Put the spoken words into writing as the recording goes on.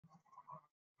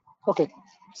Okay.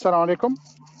 Assalamu alaikum.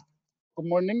 Good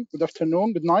morning, good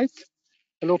afternoon, good night.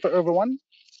 Hello to everyone.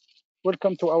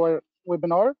 Welcome to our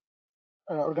webinar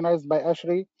organized by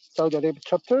ASHRAE Saudi Arabia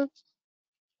chapter.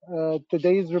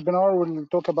 Today's webinar will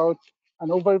talk about an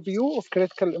overview of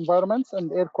critical environments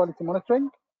and air quality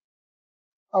monitoring.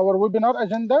 Our webinar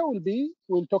agenda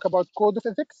we'll talk about code of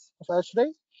ethics of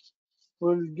ASHRAE.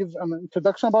 We'll give an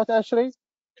introduction about ASHRAE,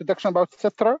 introduction about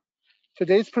CITRA,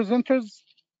 today's presenters,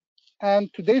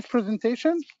 and today's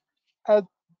presentation. At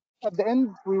the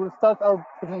end, we will start our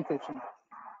presentation.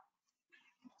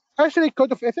 ASHRAE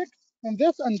Code of Ethics. In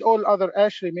this and all other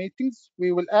ASHRAE meetings,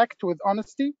 we will act with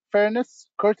honesty, fairness,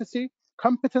 courtesy,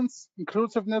 competence,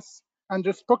 inclusiveness, and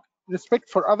respect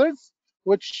for others,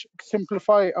 which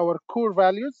exemplify our core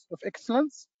values of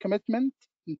excellence, commitment,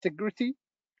 integrity,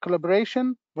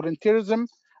 collaboration, volunteerism,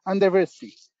 and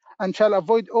diversity, and shall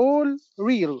avoid all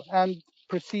real and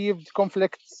perceived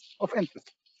conflicts of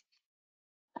interest.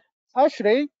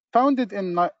 ASHRAE, founded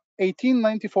in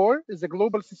 1894, is a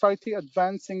global society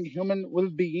advancing human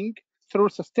well-being through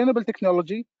sustainable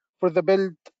technology for the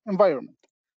built environment.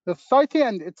 The society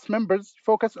and its members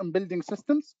focus on building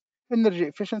systems, energy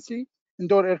efficiency,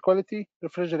 indoor air quality,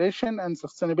 refrigeration, and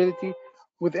sustainability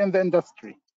within the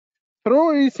industry.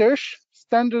 Through research,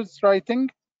 standards writing,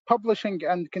 publishing,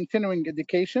 and continuing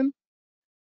education,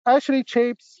 ASHRAE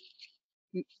shapes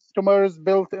tomorrow's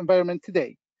built environment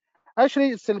today.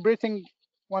 ASHRAE is celebrating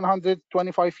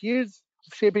 125 years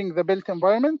of shaping the built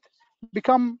environment.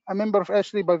 Become a member of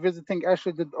ASHRAE by visiting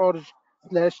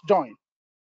ashrae.org/join.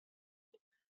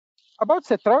 About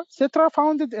CITRA. CITRA,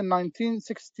 founded in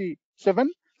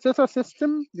 1967, CITRA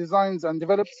system designs and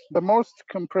develops the most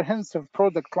comprehensive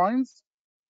product lines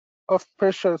of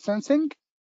pressure sensing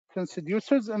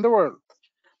transducers in the world.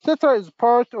 CITRA is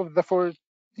part of the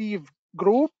Fortive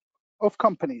group of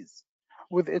companies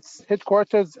with its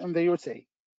headquarters in the USA.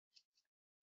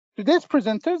 Today's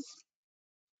presenters: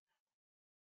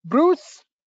 Bruce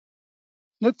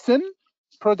Knudsen,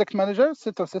 Product Manager,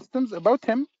 CITRA Systems. About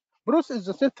him, Bruce is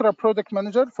the CITRA Product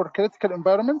Manager for critical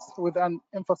environments with an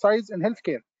emphasis in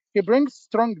healthcare. He brings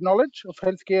strong knowledge of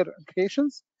healthcare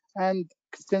applications and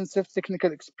extensive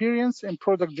technical experience in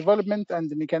product development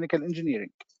and mechanical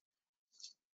engineering.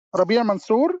 Rabia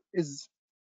Mansour is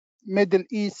Middle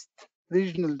East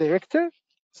Regional Director,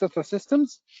 CITRA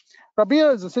Systems.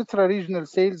 Rabia is the CITRA Regional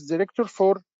Sales Director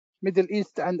for Middle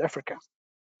East and Africa.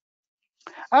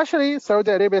 ASHRAE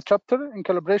Saudi Arabia chapter, in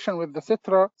collaboration with the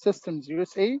CITRA Systems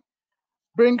USA,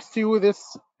 brings to you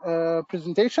this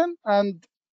presentation, and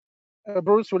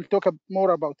Bruce will talk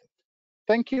more about it.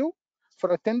 Thank you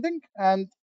for attending,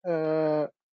 and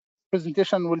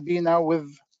presentation will be now with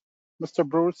Mr.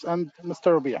 Bruce and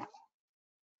Mr. Rabia.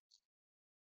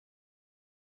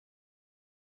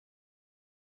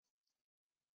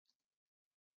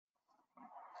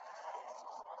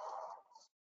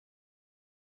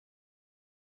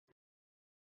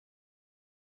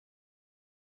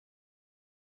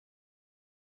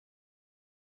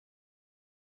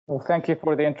 Well, thank you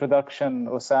for the introduction,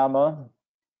 Osama,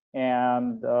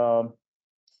 and a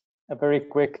very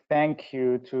quick thank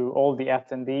you to all the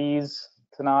attendees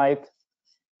tonight,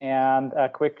 and a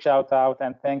quick shout out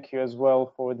and thank you as well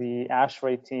for the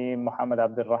ASHRAE team, Mohammed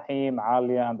Abdulrahim,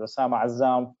 Alia, and Osama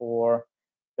Azzam, for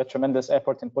the tremendous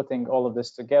effort in putting all of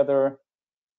this together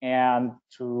and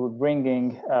to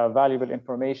bringing valuable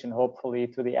information, hopefully,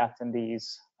 to the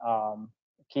attendees,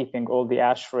 keeping all the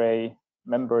ASHRAE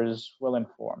members well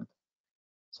informed.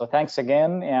 So thanks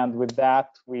again, and with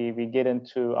that, we get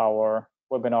into our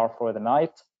webinar for the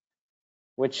night,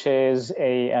 which is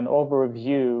an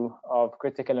overview of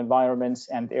critical environments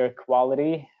and air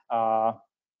quality.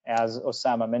 As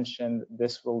Osama mentioned,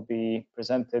 this will be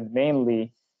presented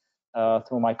mainly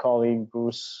through my colleague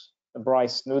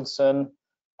Bryce Knudsen,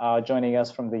 joining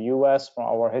us from the US, from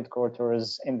our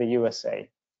headquarters in the USA.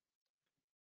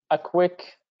 A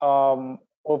quick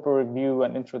overview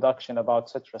and introduction about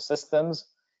CITRA Systems.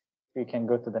 We can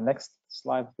go to the next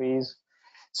slide, please.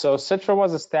 So CITRA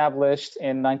was established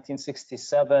in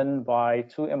 1967 by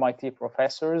two MIT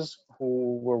professors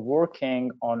who were working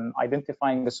on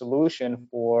identifying a solution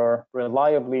for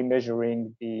reliably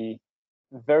measuring the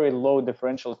very low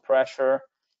differential pressure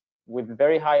with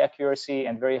very high accuracy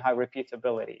and very high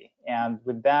repeatability. And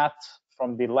with that,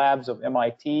 from the labs of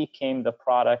MIT came the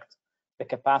product, the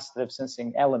capacitive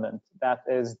sensing element, that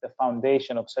is the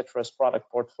foundation of CITRA's product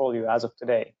portfolio as of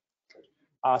today.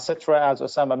 CITRA, as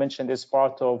Osama mentioned, is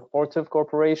part of Fortive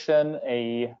Corporation,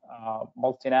 a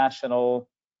multinational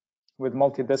with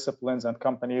multidisciplines and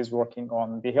companies working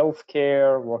on the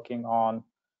healthcare, working on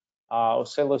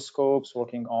oscilloscopes,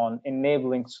 working on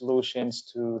enabling solutions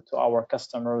to our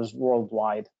customers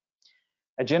worldwide.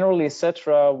 Generally,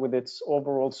 Citra, with its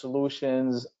overall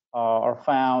solutions, are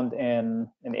found in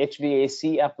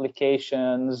HVAC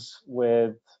applications,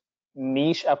 with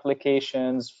niche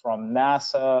applications from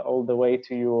NASA all the way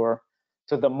to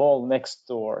the mall next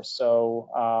door.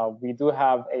 So we do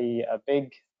have a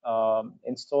big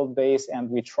installed base, and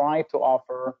we try to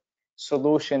offer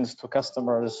solutions to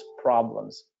customers'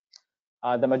 problems.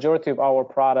 The majority of our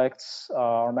products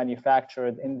are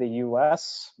manufactured in the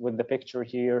US, with the picture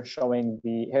here showing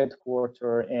the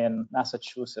headquarters in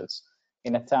Massachusetts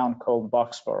in a town called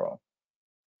Boxborough.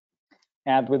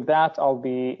 And with that, I'll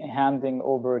be handing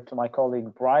over to my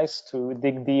colleague Bryce to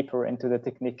dig deeper into the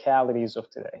technicalities of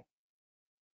today.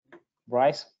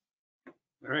 Bryce?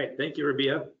 All right, thank you,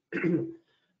 Rabia.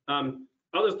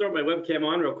 I'll just throw my webcam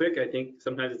on real quick. I think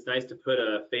sometimes it's nice to put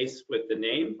a face with the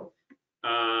name.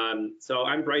 So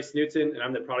I'm Bryce Newton, and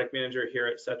I'm the product manager here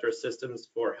at Citra Systems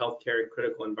for Healthcare and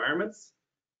Critical Environments.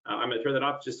 I'm going to turn that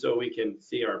off just so we can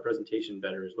see our presentation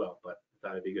better as well, but I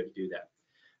thought it'd be good to do that.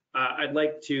 I'd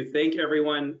like to thank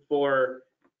everyone for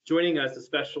joining us,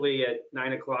 especially at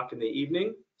 9 o'clock in the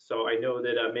evening. So I know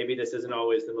that maybe this isn't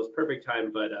always the most perfect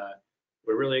time, but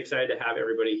we're really excited to have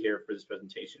everybody here for this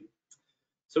presentation.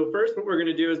 So first, what we're going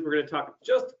to do is we're going to talk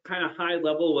just kind of high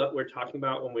level what we're talking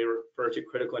about when we refer to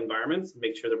critical environments,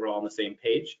 make sure that we're all on the same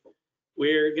page.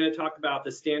 We're going to talk about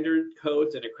the standard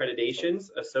codes and accreditations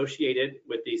associated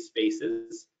with these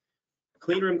spaces,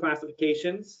 clean room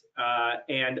classifications,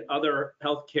 and other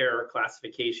healthcare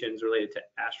classifications related to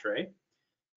ASHRAE,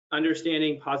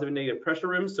 understanding positive and negative pressure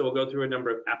rooms. So we'll go through a number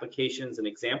of applications and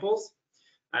examples,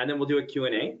 and then we'll do a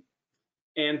Q&A.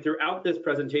 And throughout this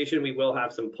presentation, we will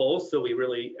have some polls, so we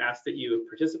really ask that you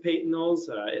participate in those.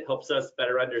 It helps us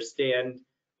better understand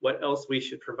what else we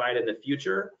should provide in the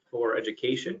future for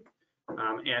education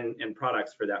and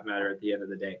products for that matter at the end of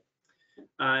the day.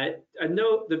 I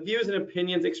note the views and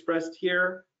opinions expressed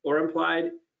here or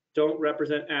implied don't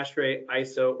represent ASHRAE,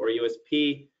 ISO, or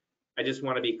USP. I just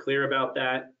want to be clear about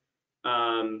that.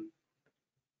 You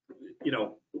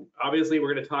know, obviously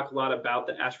we're going to talk a lot about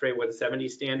the ASHRAE 170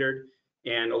 standard,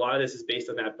 and a lot of this is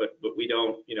based on that, but we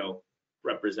don't, you know,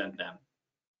 represent them.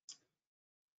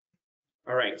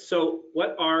 All right, so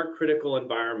what are critical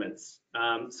environments?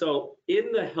 So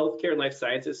in the healthcare and life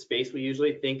sciences space, we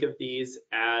usually think of these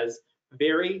as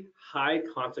very high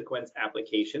consequence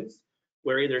applications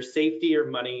where either safety or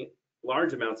money,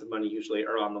 large amounts of money usually,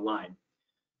 are on the line.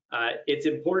 It's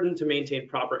important to maintain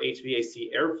proper HVAC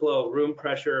airflow, room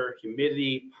pressure,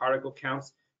 humidity, particle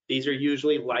counts. These are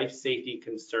usually life safety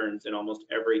concerns in almost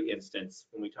every instance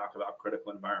when we talk about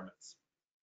critical environments.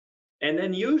 And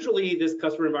then usually this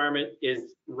customer environment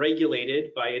is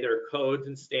regulated by either codes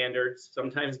and standards,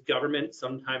 sometimes government,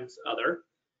 sometimes other.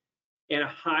 And a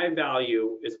high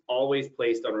value is always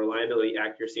placed on reliability,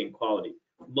 accuracy, and quality,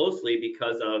 mostly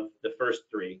because of the first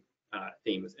three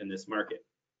themes in this market.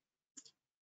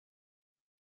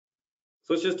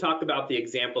 So let's just talk about the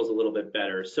examples a little bit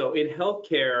better. So in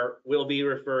healthcare, we'll be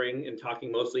referring and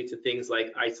talking mostly to things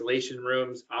like isolation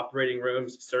rooms, operating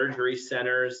rooms, surgery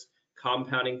centers,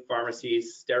 compounding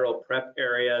pharmacies, sterile prep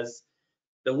areas.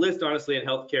 The list, honestly, in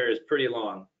healthcare is pretty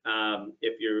long.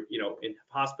 If you're, you know, in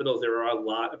hospitals, there are a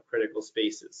lot of critical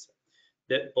spaces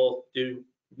that both do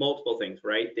multiple things,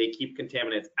 right? They keep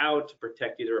contaminants out to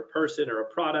protect either a person or a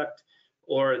product,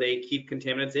 or they keep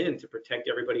contaminants in to protect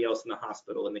everybody else in the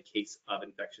hospital in the case of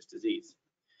infectious disease.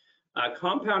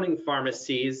 Compounding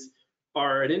pharmacies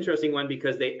are an interesting one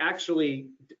because they actually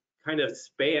kind of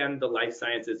span the life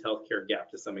sciences healthcare gap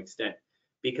to some extent,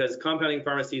 because compounding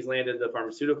pharmacies land in the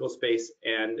pharmaceutical space,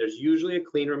 and there's usually a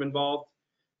clean room involved,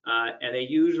 and they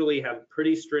usually have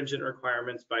pretty stringent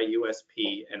requirements by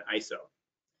USP and ISO.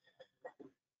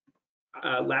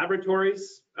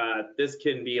 Laboratories, this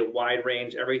can be a wide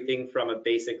range, everything from a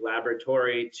basic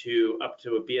laboratory to up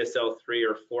to a BSL 3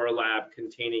 or 4 lab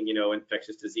containing, you know,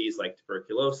 infectious disease like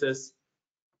tuberculosis.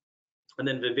 And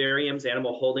then vivariums,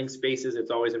 animal holding spaces,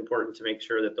 it's always important to make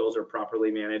sure that those are properly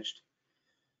managed.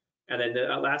 And then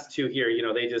the last two here, you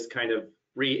know, they just kind of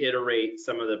reiterate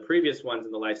some of the previous ones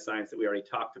in the life science that we already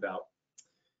talked about.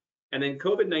 And then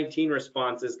COVID-19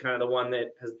 response is kind of the one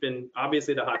that has been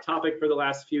obviously the hot topic for the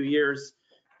last few years.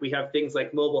 We have things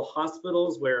like mobile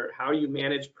hospitals, where how you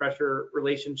manage pressure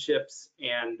relationships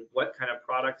and what kind of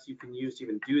products you can use to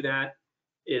even do that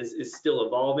is still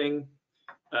evolving.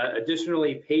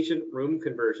 Additionally, patient room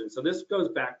conversion. So this goes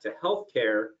back to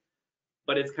healthcare,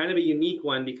 but it's kind of a unique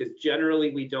one because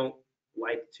generally we don't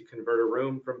like to convert a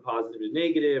room from positive to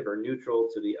negative or neutral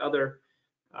to the other,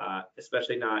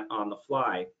 especially not on the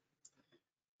fly.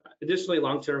 Additionally,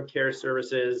 long-term care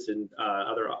services and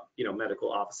other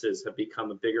medical offices have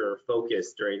become a bigger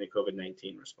focus during the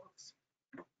COVID-19 response.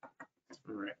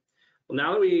 All right. Well,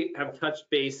 now that we have touched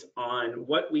base on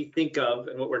what we think of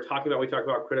and what we're talking about, we talk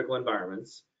about critical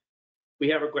environments. We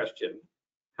have a question.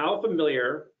 How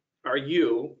familiar are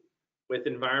you with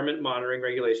environment monitoring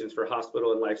regulations for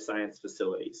hospital and life science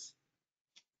facilities?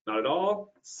 Not at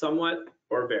all, somewhat,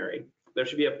 or very. There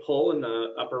should be a poll in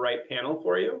the upper right panel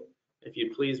for you. If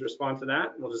you'd please respond to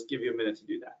that, we'll just give you a minute to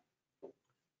do that.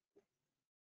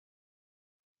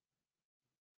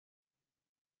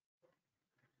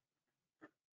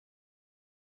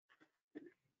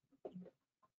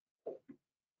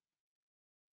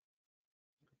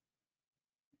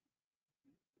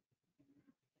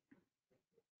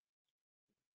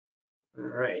 All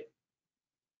right.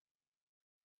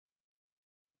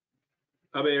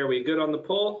 Abe, are we good on the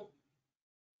poll?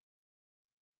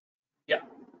 Yeah,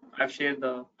 I've shared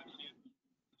the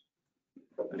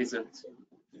results.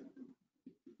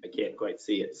 I can't quite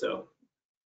see it, so.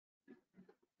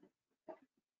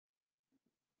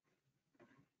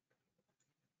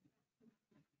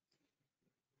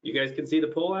 You guys can see the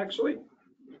poll actually?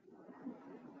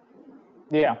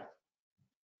 Yeah.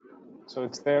 So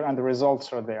it's there and the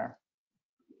results are there.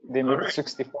 The All right.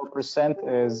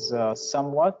 64% is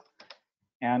somewhat,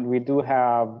 and we do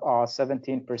have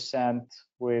 17%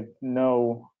 with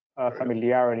no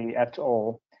familiarity at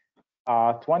all.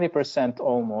 20%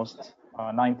 almost,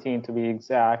 19 to be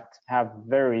exact, have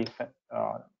very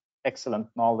excellent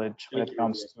knowledge when it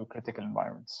comes to critical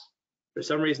environments. For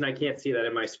some reason, I can't see that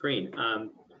in my screen. All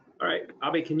right,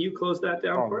 Abe, can you close that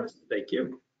down for us? Thank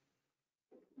you.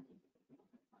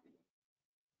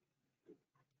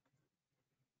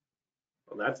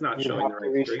 Well, that's not showing the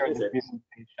right screen, is it?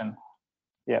 Presentation.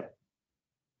 Yep.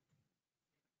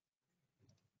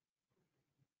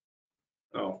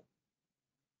 Oh,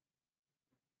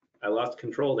 I lost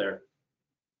control there.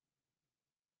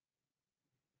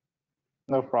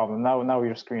 No problem. Now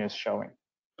your screen is showing.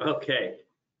 Okay.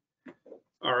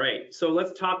 All right, so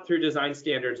let's talk through design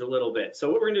standards a little bit. So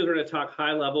what we're gonna do is we're gonna talk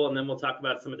high level and then we'll talk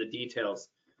about some of the details.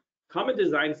 Common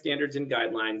design standards and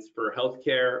guidelines for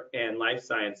healthcare and life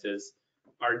sciences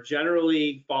are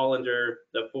generally fall under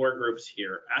the four groups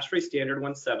here. ASHRAE Standard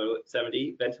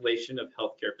 170, ventilation of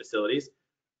healthcare facilities.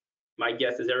 My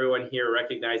guess is everyone here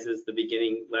recognizes the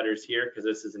beginning letters here because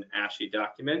this is an ASHI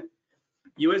document.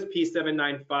 USP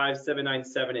 795,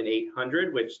 797, and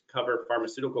 800, which cover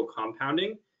pharmaceutical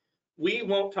compounding. We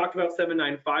won't talk about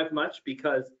 795 much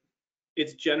because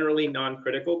it's generally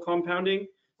non-critical compounding.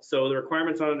 So the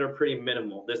requirements on it are pretty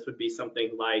minimal. This would be something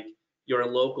like your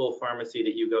local pharmacy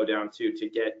that you go down to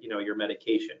get, your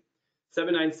medication.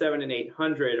 797 and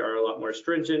 800 are a lot more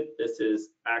stringent. This is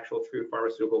actual true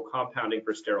pharmaceutical compounding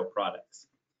for sterile products.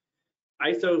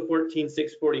 ISO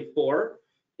 14644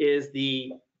 is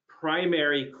the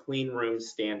primary clean room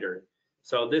standard.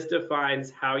 So this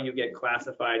defines how you get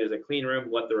classified as a clean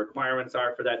room, what the requirements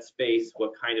are for that space,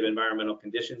 what kind of environmental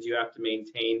conditions you have to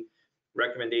maintain,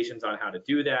 recommendations on how to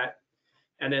do that.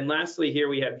 And then lastly here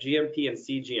we have GMP and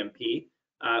CGMP.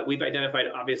 We've identified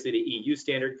obviously the EU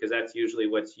standard because that's usually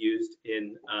what's used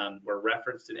in or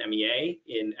referenced in MEA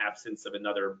in absence of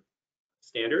another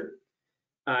standard.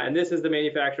 And this is the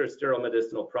manufacturer of sterile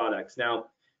medicinal products. Now,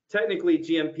 technically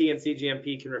GMP and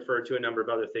CGMP can refer to a number of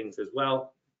other things as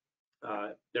well.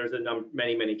 There's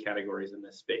many categories in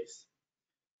this space.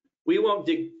 We won't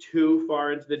dig too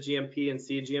far into the GMP and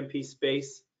CGMP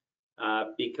space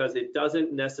because it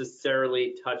doesn't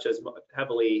necessarily touch as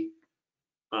heavily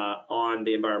on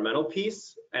the environmental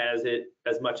piece as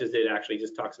much as it actually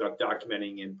just talks about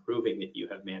documenting and proving that you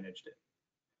have managed it.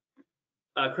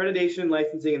 Accreditation,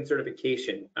 licensing, and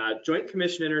certification. Joint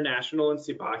Commission International and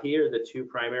CIBAHI are the two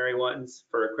primary ones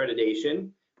for accreditation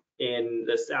in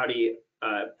the Saudi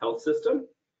health system.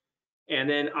 And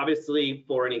then obviously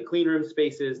for any clean room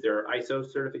spaces, there are ISO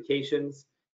certifications,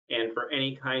 and for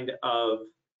any kind of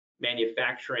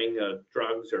manufacturing of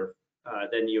drugs or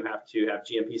then you have to have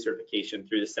GMP certification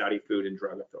through the Saudi Food and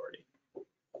Drug Authority.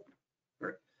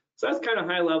 Right. So that's kind of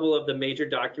high level of the major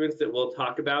documents that we'll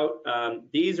talk about.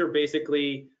 These are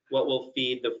basically what will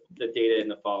feed the data in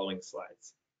the following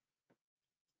slides.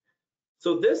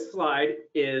 So this slide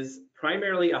is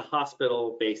primarily a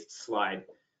hospital-based slide.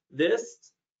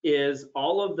 This is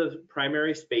all of the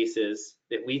primary spaces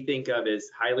that we think of as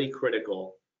highly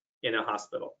critical in a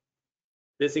hospital.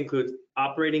 This includes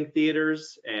operating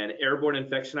theaters and airborne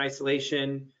infection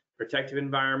isolation, protective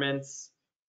environments,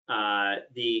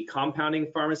 the compounding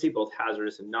pharmacy, both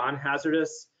hazardous and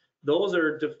non-hazardous. Those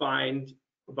are defined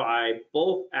by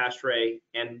both ASHRAE,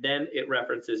 and then it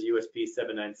references USP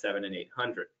 797 and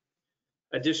 800.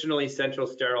 Additionally, central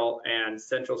sterile and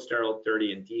central sterile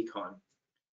dirty and decon.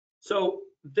 So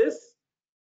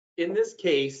in this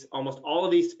case, almost all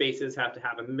of these spaces have to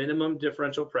have a minimum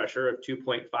differential pressure of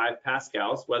 2.5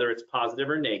 pascals, whether it's positive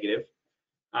or negative,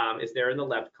 is there in the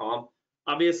left column.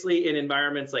 Obviously, in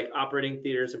environments like operating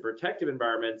theaters and protective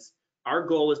environments, our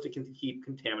goal is to keep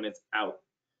contaminants out.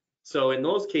 So in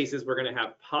those cases, we're going to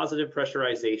have positive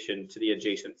pressurization to the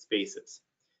adjacent spaces.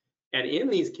 And in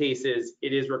these cases,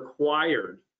 it is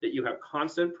required that you have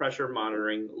constant pressure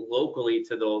monitoring locally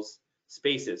to those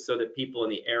spaces so that people in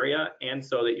the area and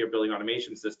so that your building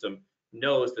automation system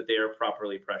knows that they are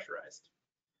properly pressurized.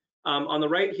 On the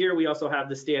right here, we also have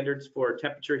the standards for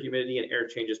temperature, humidity, and air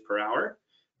changes per hour.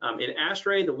 In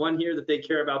ASHRAE, the one here that they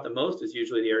care about the most is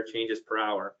usually the air changes per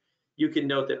hour. You can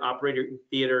note that operating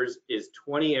theaters is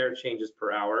 20 air changes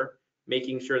per hour,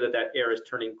 making sure that that air is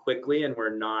turning quickly and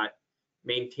we're not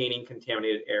maintaining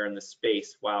contaminated air in the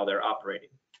space while they're operating.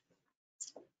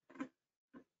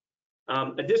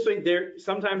 Additionally,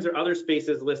 sometimes there are other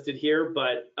spaces listed here,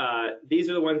 but these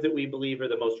are the ones that we believe are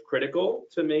the most critical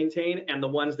to maintain and the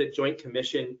ones that Joint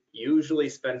Commission usually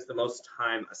spends the most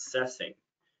time assessing.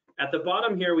 At the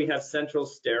bottom here, we have central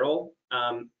sterile.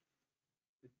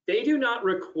 They do not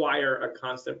require a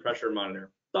constant pressure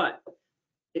monitor, but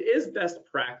it is best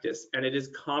practice, and it is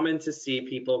common to see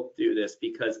people do this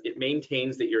because it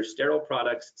maintains that your sterile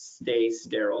products stay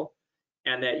sterile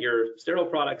and that your sterile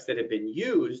products that have been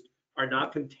used are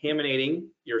not contaminating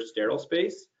your sterile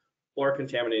space or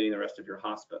contaminating the rest of your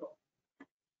hospital.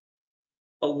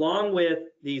 Along with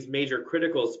these major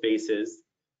critical spaces,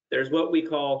 there's what we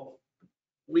call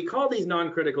these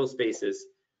non-critical spaces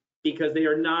because they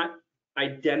are not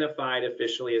identified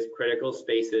officially as critical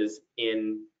spaces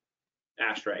in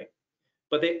ASHRAE,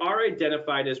 but they are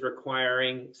identified as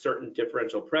requiring certain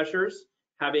differential pressures,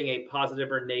 having a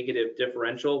positive or negative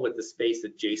differential with the space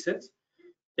adjacent.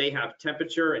 They have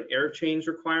temperature and air change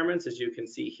requirements, as you can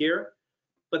see here,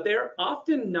 but they're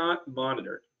often not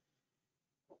monitored.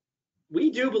 We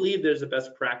do believe there's a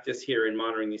best practice here in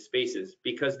monitoring these spaces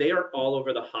because they are all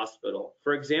over the hospital.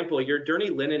 For example, your dirty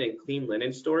linen and clean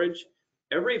linen storage,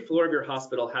 every floor of your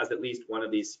hospital has at least one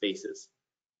of these spaces.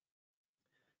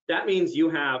 That means you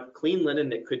have clean linen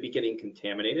that could be getting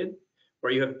contaminated,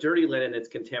 or you have dirty linen that's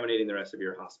contaminating the rest of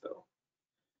your hospital.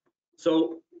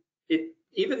 So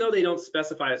even though they don't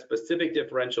specify a specific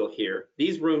differential here,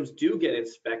 these rooms do get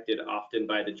inspected often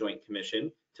by the Joint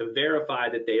Commission to verify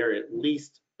that they are at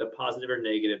least the positive or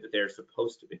negative that they're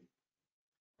supposed to be.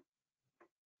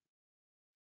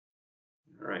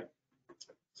 All right,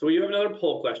 so you have another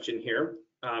poll question here.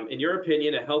 In your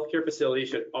opinion, a healthcare facility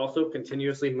should also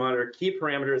continuously monitor key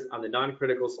parameters on the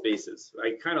non-critical spaces.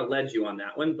 I kind of led you on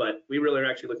that one, but we really are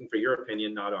actually looking for your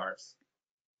opinion, not ours.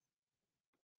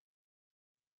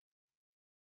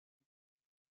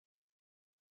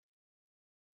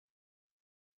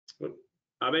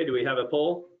 Abe, do we have a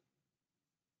poll?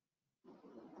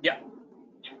 Yeah,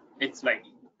 it's like.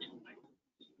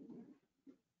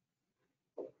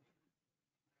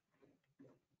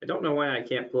 I don't know why I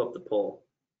can't pull up the poll.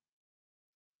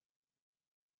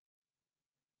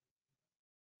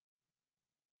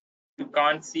 You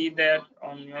can't see that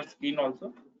on your screen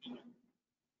also?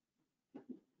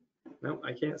 No,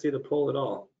 I can't see the poll at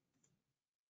all.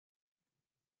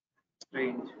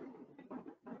 Strange.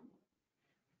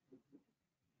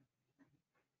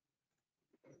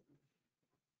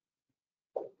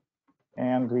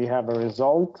 And we have a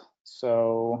result.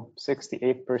 So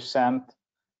 68%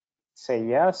 say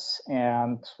yes,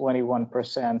 and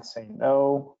 21% say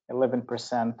no,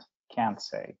 11% can't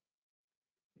say.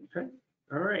 Okay,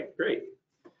 all right, great.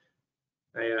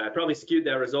 I probably skewed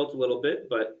that result a little bit,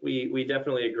 but we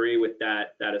definitely agree with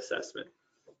that assessment.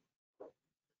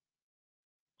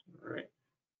 All right.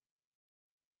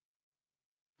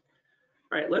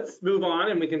 All right, let's move on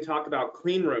and we can talk about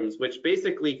clean rooms, which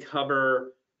basically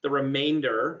cover the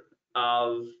remainder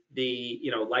of the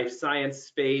life science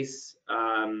space,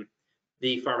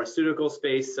 the pharmaceutical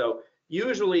space. So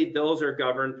usually those are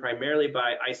governed primarily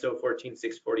by ISO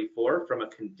 14644 from a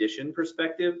condition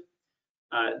perspective.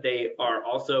 They are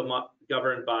also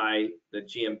governed by the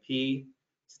GMP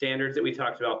standards that we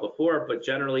talked about before, but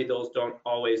generally those don't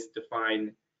always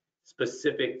define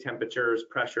specific temperatures,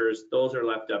 pressures. Those are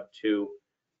left up to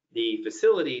the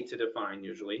facility to define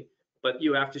usually, but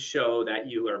you have to show that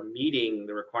you are meeting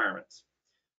the requirements.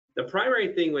 The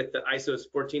primary thing with the ISO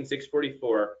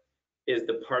 14644 is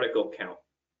the particle count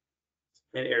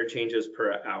and air changes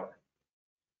per hour.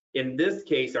 In this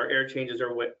case, our air changes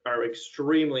are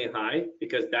extremely high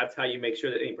because that's how you make sure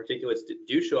that any particulates that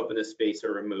do show up in this space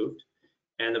are removed,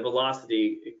 and the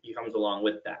velocity comes along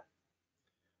with that.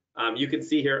 You can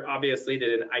see here, obviously, that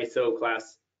an ISO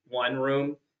class 1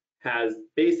 room has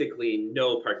basically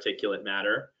no particulate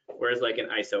matter, whereas like an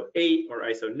ISO 8 or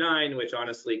ISO 9, which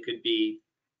honestly could be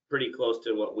pretty close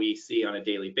to what we see on a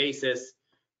daily basis,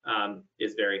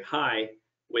 is very high,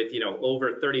 with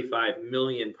over 35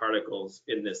 million particles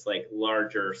in this like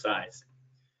larger size.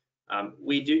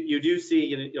 You do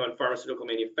see in pharmaceutical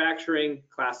manufacturing,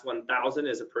 class 1000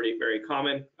 is a very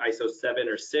common, ISO 7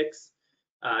 or 6.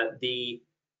 The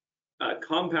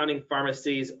compounding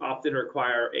pharmacies often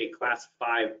require a class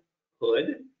 5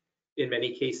 hood in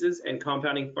many cases, and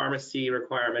compounding pharmacy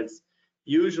requirements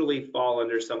usually fall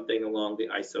under something along the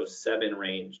ISO 7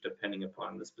 range, depending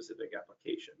upon the specific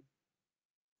application.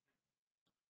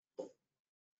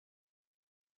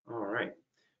 All right,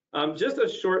 just a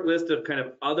short list of kind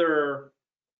of other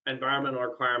environmental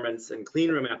requirements and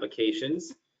clean room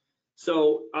applications.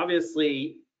 So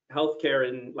obviously, healthcare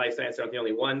and life science aren't the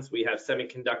only ones. We have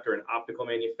semiconductor and optical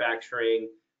manufacturing.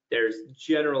 There's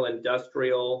general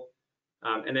industrial,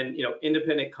 and then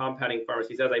independent compounding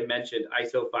pharmacies. As I mentioned,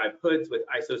 ISO 5 hoods with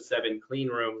ISO 7 clean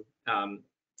room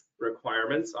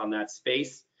requirements on that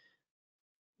space.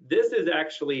 This is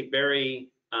actually very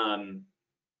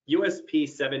USP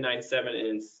 797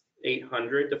 and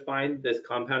 800 define this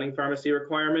compounding pharmacy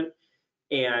requirement,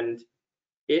 and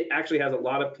it actually has a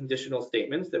lot of conditional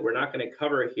statements that we're not going to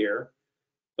cover here,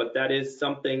 but that is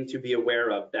something to be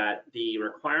aware of, that the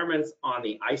requirements on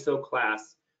the ISO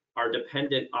class are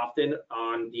dependent often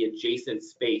on the adjacent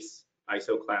space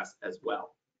ISO class as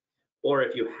well, or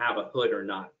if you have a hood or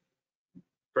not.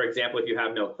 For example, if you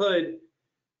have no hood,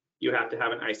 you have to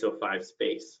have an ISO 5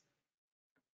 space.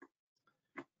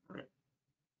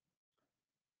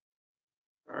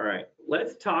 All right,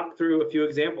 let's talk through a few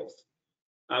examples.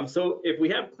 So if we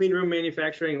have clean room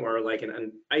manufacturing or like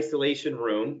an isolation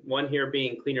room, one here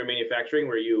being clean room manufacturing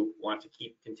where you want to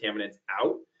keep contaminants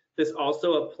out. This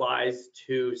also applies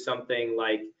to something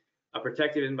like a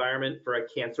protected environment for a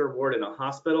cancer ward in a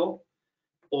hospital,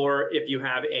 or if you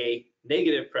have a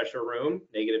negative pressure room,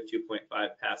 negative 2.5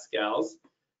 pascals,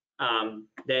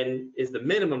 then is the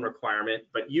minimum requirement,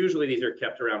 but usually these are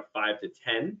kept around 5 to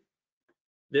 10.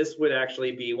 This would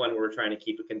actually be one where we're trying to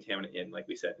keep a contaminant in, like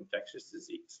we said, infectious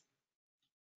disease.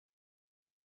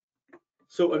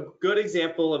 So a good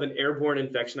example of an airborne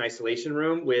infection isolation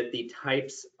room with the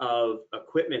types of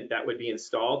equipment that would be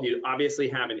installed, you obviously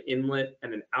have an inlet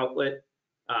and an outlet,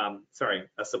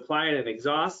 a supply and an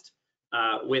exhaust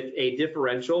with a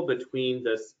differential between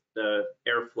the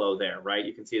airflow there, right?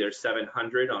 You can see there's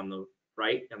 700 on the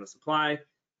right on the supply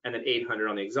and then 800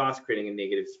 on the exhaust, creating a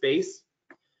negative space.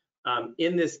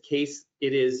 In this case,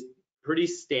 it is pretty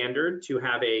standard to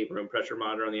have a room pressure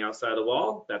monitor on the outside of the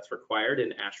wall. That's required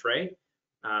in ASHRAE.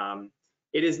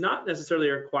 It is not necessarily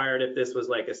required if this was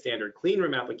like a standard clean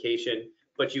room application,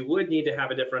 but you would need to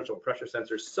have a differential pressure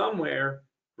sensor somewhere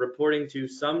reporting to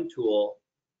some tool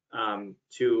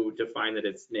to define that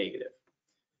it's negative.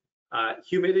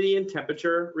 Humidity and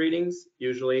temperature readings,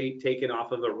 usually taken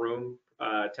off of a room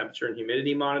temperature and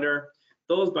humidity monitor.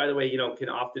 Those, by the way, can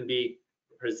often be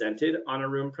presented on a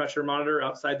room pressure monitor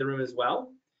outside the room as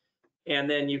well. And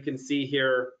then you can see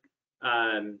here,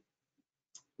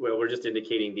 well, we're just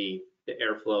indicating the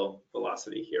airflow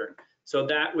velocity here. So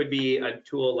that would be a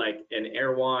tool like an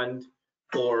air wand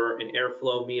or an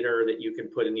airflow meter that you can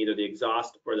put in either the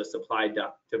exhaust or the supply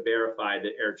duct to verify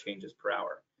the air changes per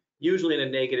hour. Usually in a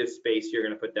negative space, you're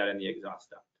going to put that in the exhaust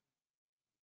duct.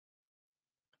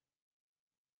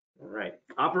 All right,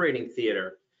 operating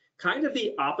theater. Kind of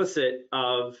the opposite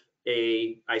of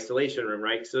a isolation room,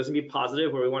 right? So this would be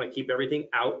positive where we want to keep everything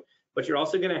out, but you're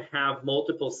also going to have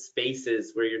multiple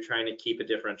spaces where you're trying to keep a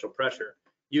differential pressure,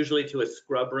 usually to a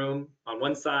scrub room on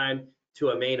one side, to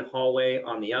a main hallway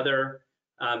on the other.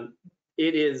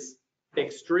 It is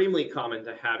extremely common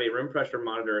to have a room pressure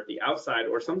monitor at the outside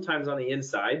or sometimes on the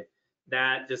inside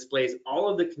that displays all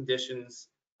of the conditions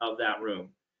of that room.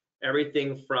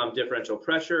 Everything from differential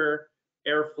pressure,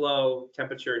 airflow,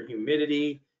 temperature and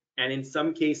humidity, and in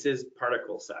some cases,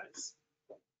 particle size.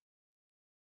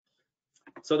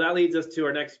 So that leads us to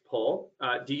our next poll.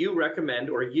 Do you recommend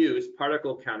or use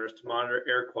particle counters to monitor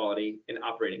air quality in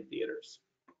operating theaters?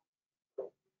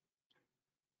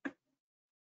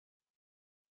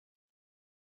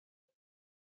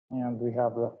 And we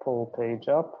have the poll page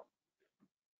up.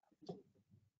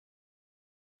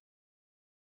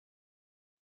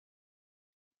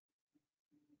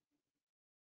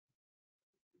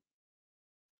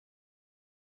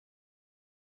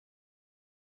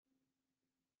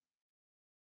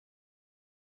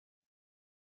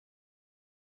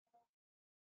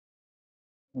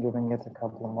 Giving it a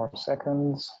couple of more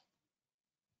seconds.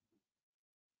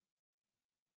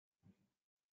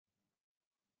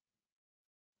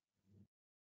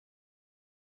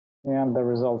 And the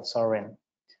results are in.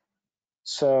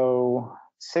 So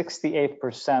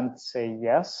 68% say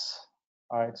yes,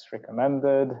 it's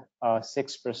recommended,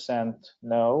 6%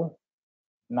 no,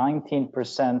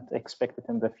 19% expect it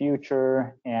in the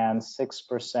future, and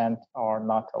 6% are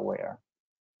not aware.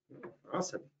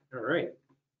 Awesome. All right.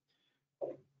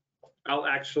 I'll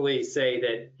actually say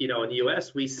that, in the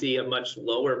US, we see a much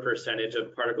lower percentage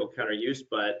of particle counter use,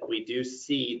 but we do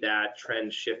see that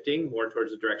trend shifting more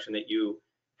towards the direction that you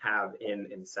have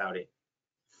in Saudi.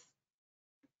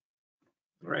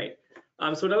 All right.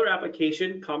 So another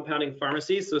application, compounding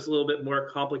pharmacies. So it's a little bit more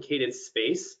complicated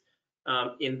space.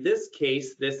 In this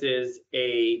case, this is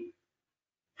a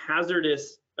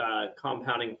hazardous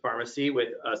compounding pharmacy with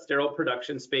a sterile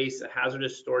production space, a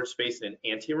hazardous storage space, and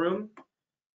an anteroom.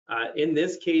 In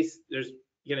this case, there's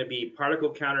going to be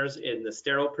particle counters in the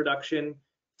sterile production,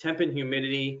 temp and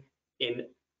humidity in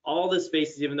all the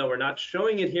spaces. Even though we're not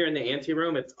showing it here in the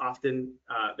anteroom, it's often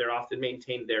they're often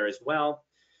maintained there as well.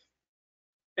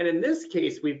 And in this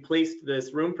case, we've placed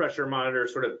this room pressure monitor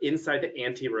sort of inside the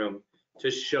anteroom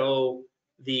to show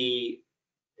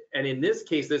and in this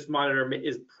case, this monitor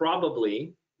is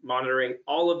probably monitoring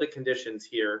all of the conditions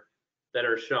here that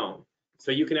are shown.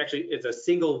 So you can actually, it's a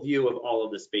single view of all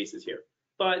of the spaces here.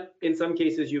 But in some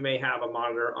cases, you may have a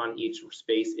monitor on each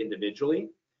space individually,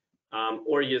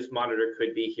 or your monitor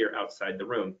could be here outside the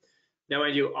room. Now,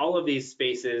 mind you, all of these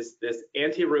spaces, this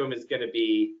anteroom is going to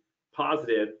be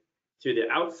positive to the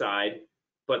outside,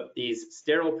 but these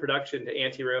sterile production to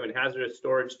anteroom and hazardous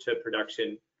storage to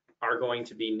production are going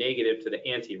to be negative to the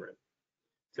anteroom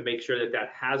to make sure that that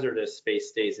hazardous space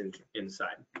stays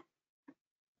inside.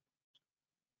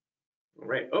 All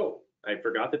right. Oh, I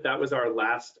forgot that was our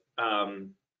last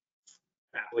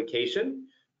application.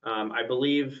 I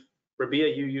believe, Rabia,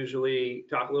 you usually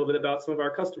talk a little bit about some of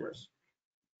our customers.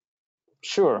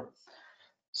 Sure.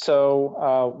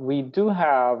 So we do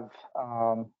have,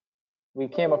 we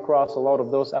came across a lot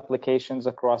of those applications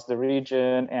across the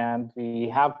region, and we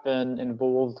have been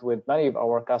involved with many of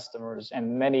our customers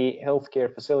and many healthcare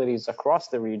facilities across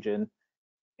the region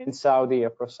in Saudi,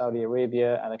 across Saudi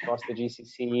Arabia, and across the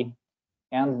GCC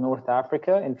and North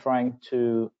Africa in trying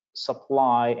to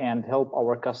supply and help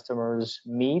our customers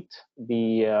meet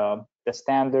the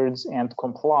standards and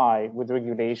comply with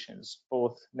regulations,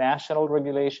 both national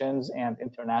regulations and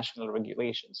international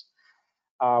regulations.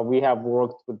 We have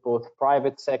worked with both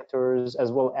private sectors as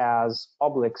well as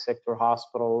public sector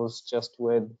hospitals, just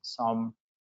with some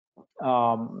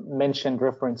mentioned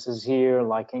references here,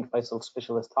 like King Faisal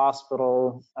Specialist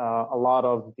Hospital, a lot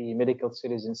of the medical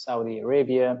cities in Saudi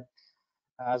Arabia,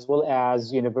 as well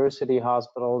as university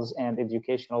hospitals and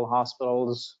educational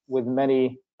hospitals, with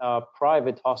many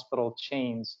private hospital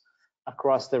chains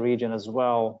across the region as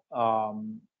well,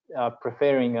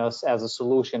 preferring us as a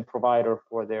solution provider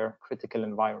for their critical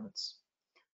environments.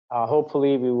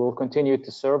 Hopefully, we will continue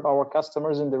to serve our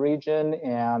customers in the region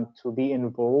and to be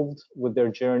involved with their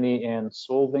journey in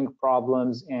solving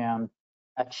problems and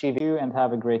achieving. And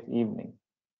have a great evening.